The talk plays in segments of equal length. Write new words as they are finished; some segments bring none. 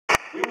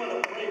We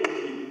want to pray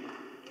with you.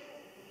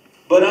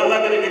 But I'm not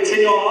going to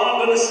continue. All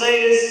I'm going to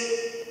say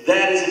is,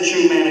 that is a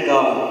true man of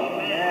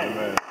God.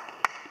 Amen.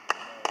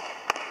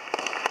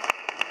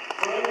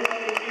 For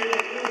everybody here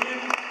that knew him,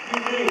 you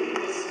knew he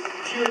was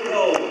pure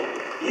gold.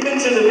 Even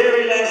to the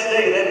very last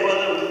day, that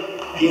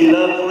brother, he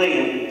loved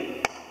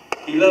playing.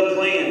 He loved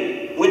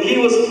playing. When he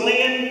was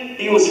playing,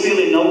 he was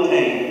feeling no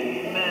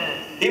pain.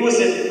 Amen. He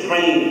wasn't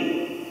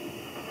praying.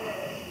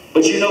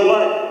 But you know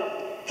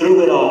what?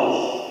 Through it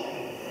all,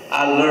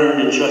 I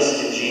learned to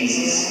trust in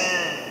Jesus.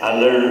 Amen. I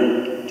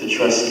learned to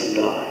trust in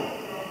God.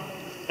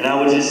 And I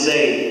would just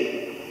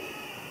say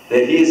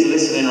that he is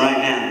listening right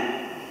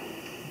now.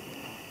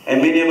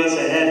 And many of us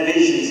have had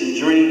visions and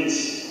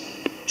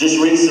dreams just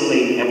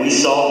recently, and we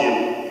saw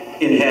him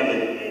in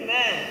heaven.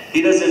 Amen.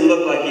 He doesn't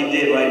look like he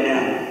did right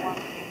now.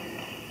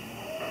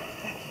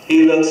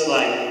 He looks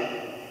like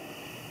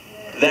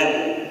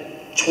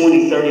that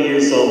 20, 30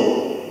 years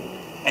old,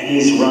 and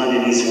he's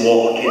running, he's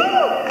walking.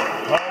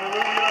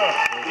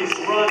 He's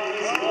running,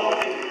 he's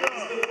walking.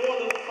 He's before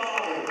the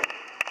Father.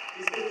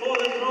 He's before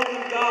the throne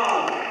of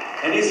God.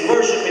 And he's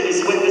worshiping,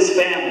 he's with his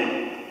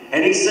family.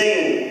 And he's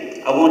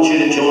saying, I want you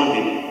to join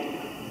me.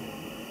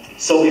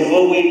 So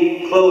before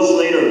we close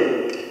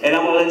later, and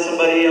I'm going to let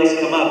somebody else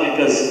come up,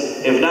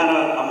 because if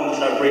not, I'm going to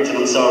start preaching.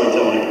 I'm sorry,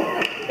 Tony.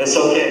 That's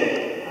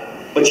okay.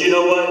 But you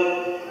know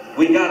what?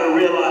 We got to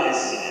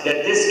realize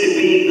that this could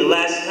be the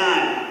last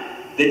time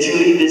that you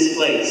leave this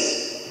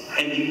place,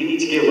 and you need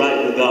to get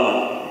right with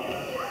God.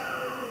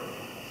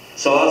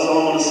 So that's all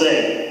I'm going to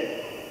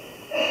say.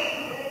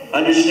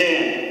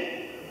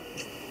 Understand,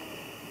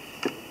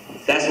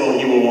 that's what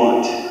he will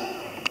want.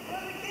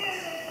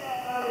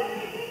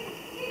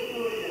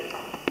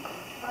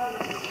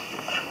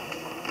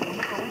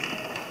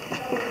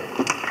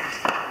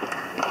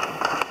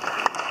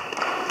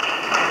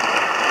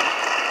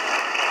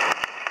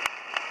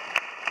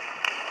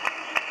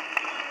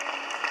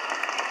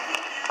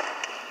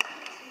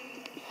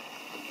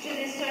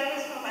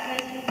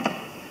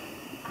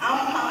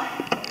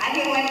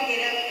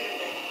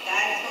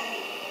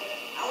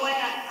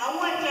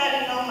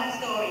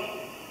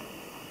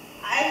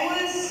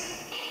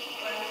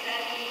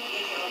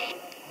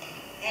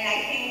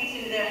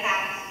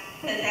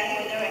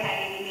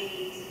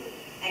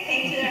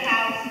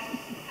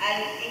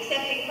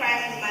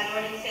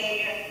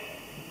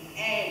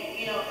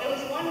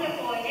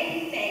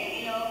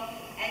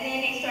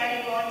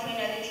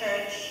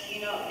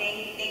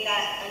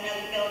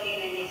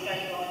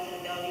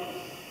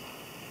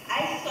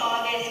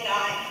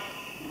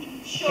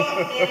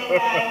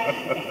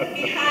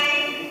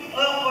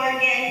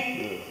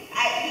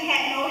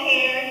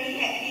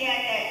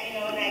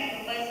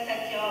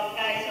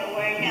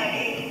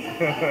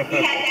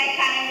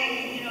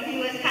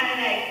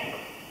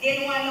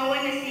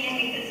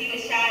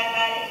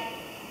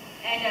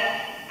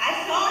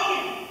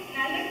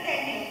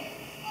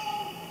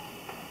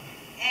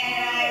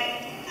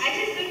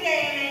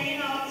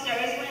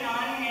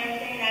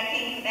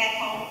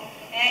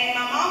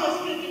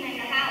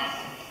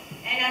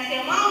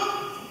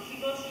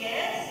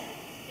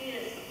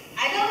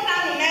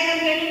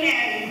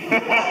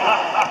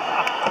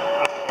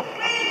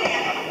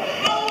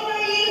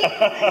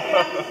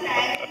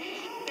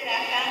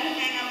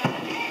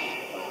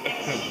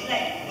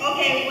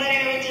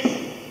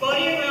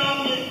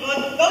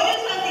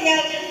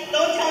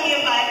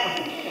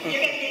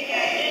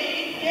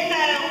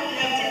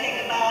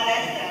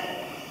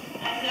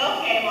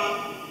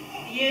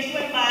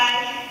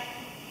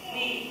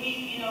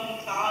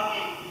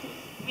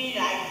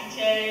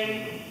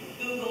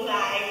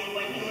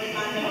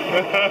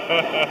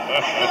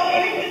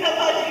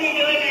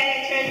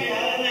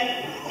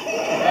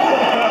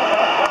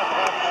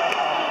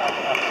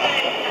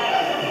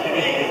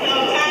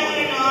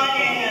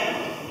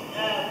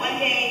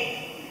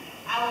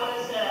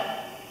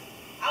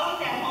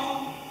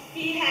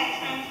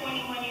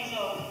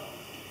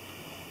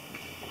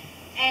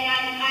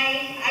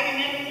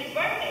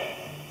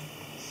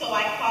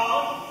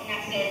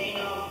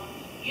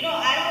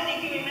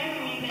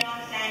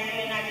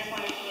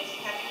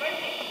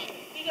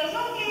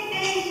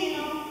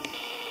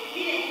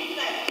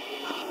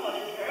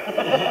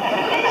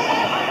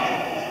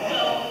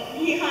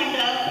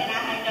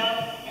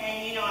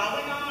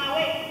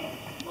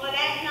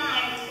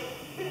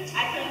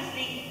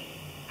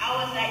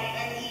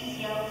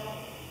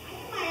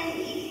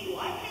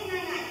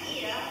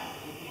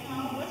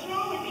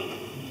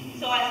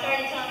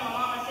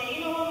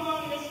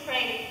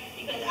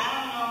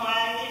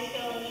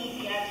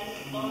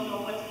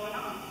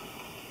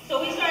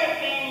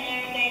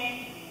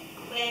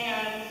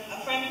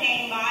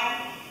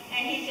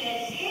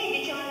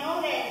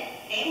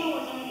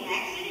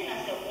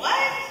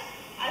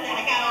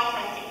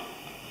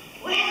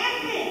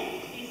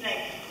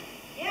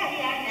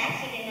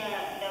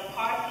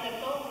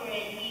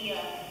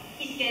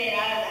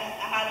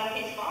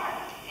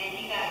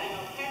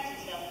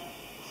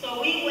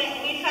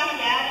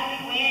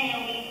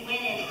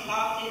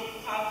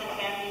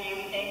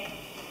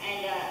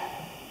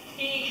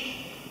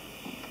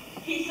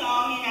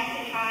 saw me and I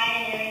said hi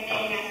and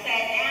everything. And I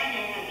sat down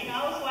there and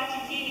I was watching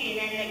TV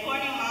and in the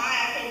corner of my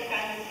eye I could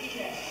kind of see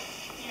that,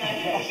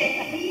 he was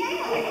checking me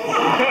out.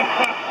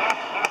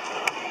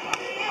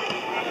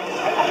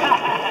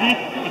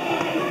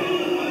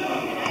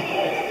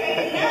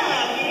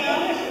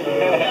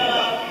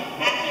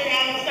 After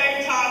that we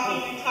started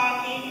talking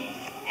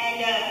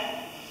and and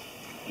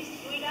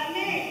we got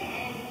married.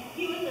 And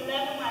he was the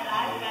love of my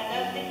life. I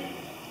loved him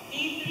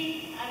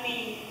deeply. I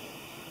mean,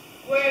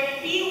 where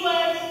he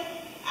was,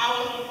 I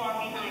wasn't far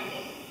behind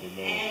him.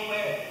 Amen. And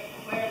where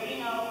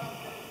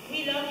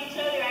we loved each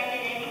other. I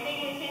did everything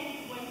with him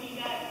when he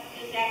got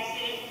his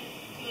accident.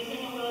 He was in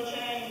a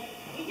wheelchair and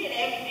we did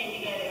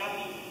everything together. I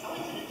mean, I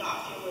went to the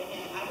doctor with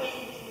him. I went to,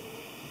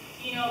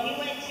 we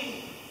went to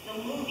the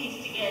movies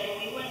together.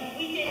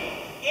 We did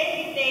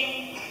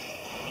everything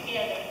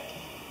together.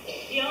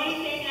 The only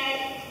thing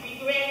I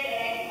regret that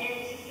I didn't get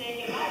to say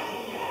goodbye to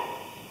him.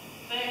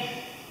 But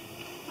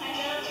my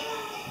love,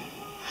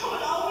 I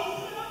would always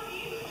love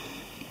you.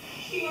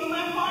 You are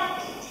my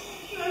heart.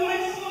 You are my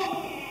soul.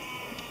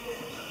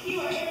 You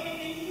are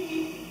everything to me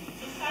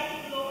besides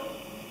the Lord.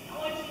 I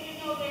want you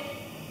to know that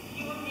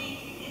you will be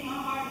in my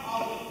heart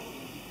always.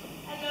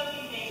 I love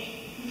you, baby.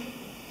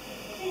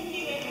 Thank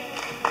you, baby.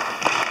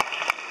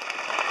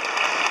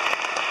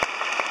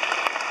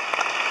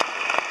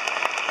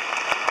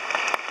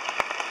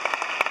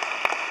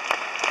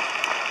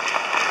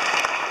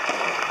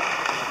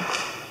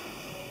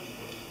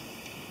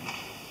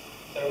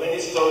 There are many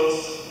stories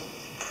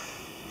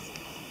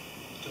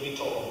to be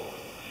told.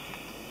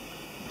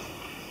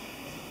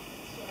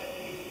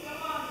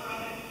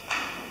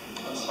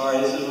 I'm sorry,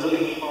 this is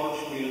really hard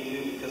for me to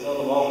do because out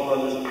of all the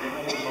brothers, I'm the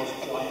most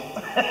quiet.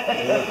 Come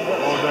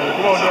on, Danny.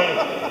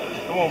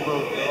 Come on, bro.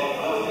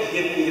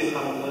 Forgive me if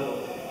I'm a little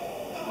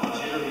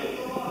jittery.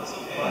 That's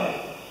okay.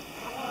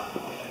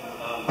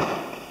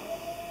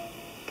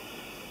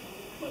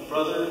 My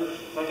brother,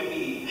 if I could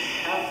be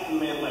half the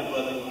man my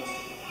brother was,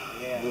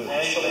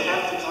 so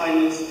half the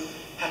kindness,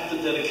 half the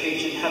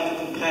dedication, half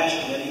the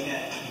compassion that he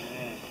had,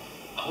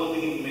 I would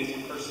be an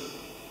amazing person.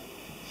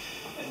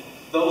 And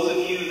those of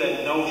you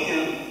that know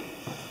him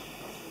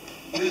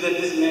knew that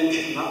this man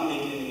could not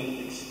make any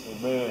enemies.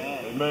 Amen.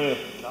 Amen.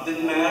 It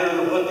didn't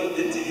matter what they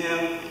did to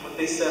him, what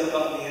they said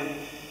about him,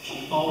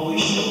 he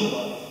always showed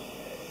love.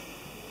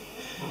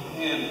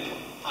 And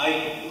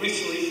I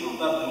recently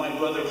found out that my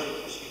brother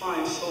was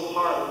trying so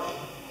hard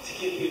to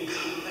get me to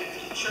come back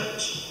to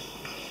church.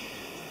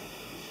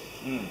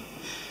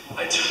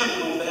 I turned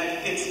my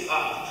back, it's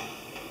up.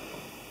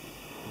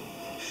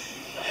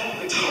 I have a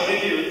guitar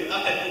here. I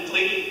haven't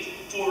played it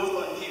for 4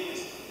 or 5 years.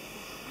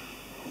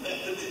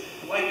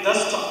 The white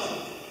desktop.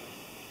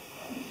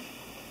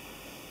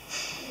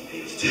 He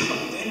was telling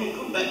me, Daniel,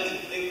 come back and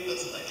play with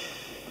us. Like,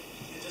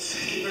 just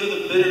get rid of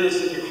the bitterness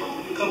in your heart.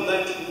 You come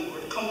back to the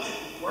Lord. Come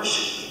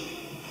worship with me.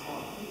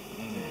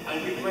 I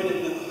regret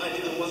it now. I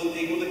wasn't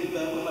able to get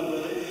back with my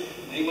brother,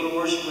 able to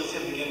worship with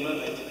him again.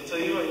 But I tell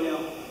you right now,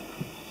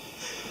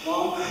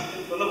 Mom,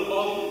 in front of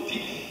all the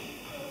people,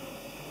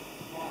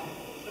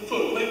 in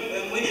front of my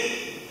family,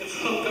 in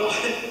front of God,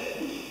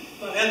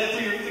 I ask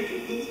for your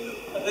forgiveness.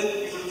 I ask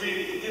you for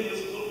your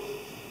forgiveness, Lord.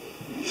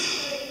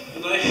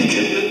 And I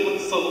commit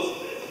myself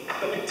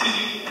back to you.